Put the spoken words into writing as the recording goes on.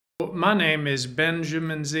My name is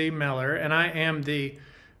Benjamin Z. Miller, and I am the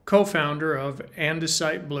co-founder of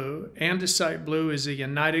Andesite Blue. Andesite Blue is a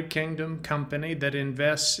United Kingdom company that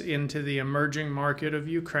invests into the emerging market of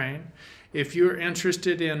Ukraine. If you're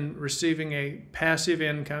interested in receiving a passive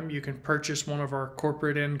income, you can purchase one of our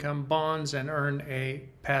corporate income bonds and earn a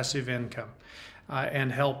passive income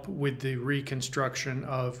and help with the reconstruction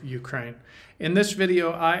of Ukraine. In this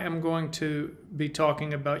video, I am going to be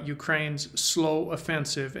talking about Ukraine's slow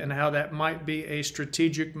offensive and how that might be a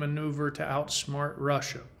strategic maneuver to outsmart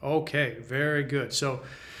Russia. Okay, very good. So,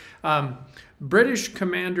 British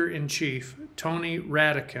Commander-in-Chief Tony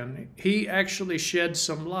Radakin, he actually shed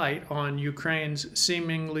some light on Ukraine's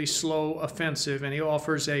seemingly slow offensive, and he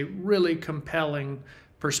offers a really compelling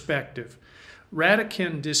perspective.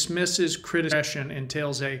 Radakin dismisses criticism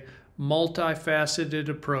entails a multifaceted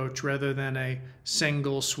approach rather than a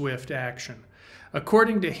single swift action.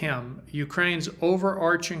 According to him, Ukraine's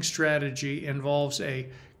overarching strategy involves a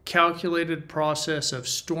calculated process of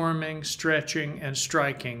storming, stretching, and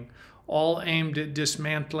striking, all aimed at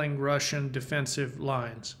dismantling Russian defensive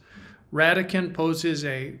lines. Radakin poses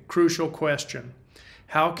a crucial question.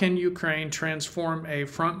 How can Ukraine transform a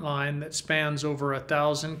front line that spans over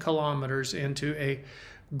 1,000 kilometers into a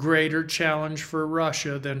greater challenge for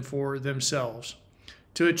Russia than for themselves?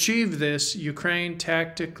 To achieve this, Ukraine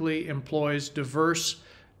tactically employs diverse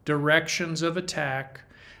directions of attack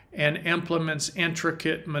and implements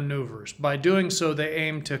intricate maneuvers. By doing so, they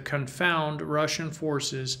aim to confound Russian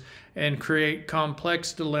forces and create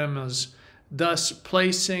complex dilemmas, thus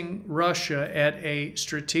placing Russia at a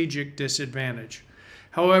strategic disadvantage.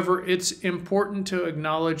 However, it's important to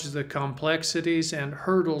acknowledge the complexities and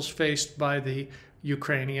hurdles faced by the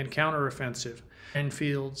Ukrainian counteroffensive.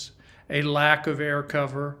 Fields, a lack of air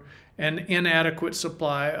cover, and inadequate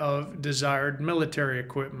supply of desired military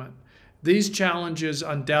equipment. These challenges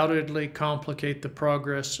undoubtedly complicate the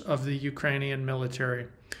progress of the Ukrainian military,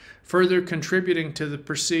 further contributing to the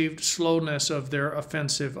perceived slowness of their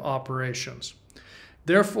offensive operations.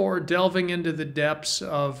 Therefore, delving into the depths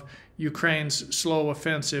of Ukraine's slow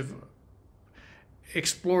offensive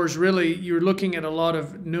explores you're looking at a lot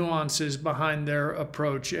of nuances behind their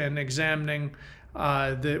approach and examining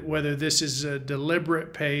whether this is a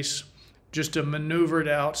deliberate pace, just a maneuver to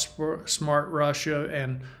outsmart Russia,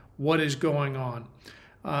 and what is going on.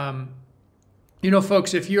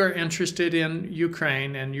 Folks, if you're interested in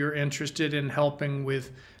Ukraine and you're interested in helping with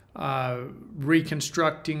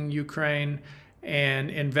reconstructing Ukraine and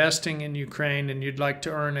investing in Ukraine, and you'd like to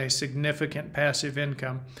earn a significant passive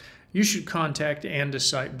income, you should contact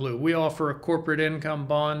Andesite Blue. We offer a corporate income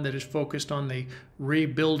bond that is focused on the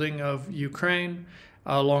rebuilding of Ukraine,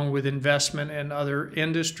 along with investment in other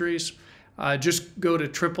industries. Just go to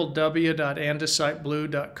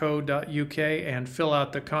www.andesiteblue.co.uk and fill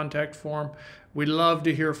out the contact form. We'd love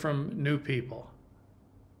to hear from new people.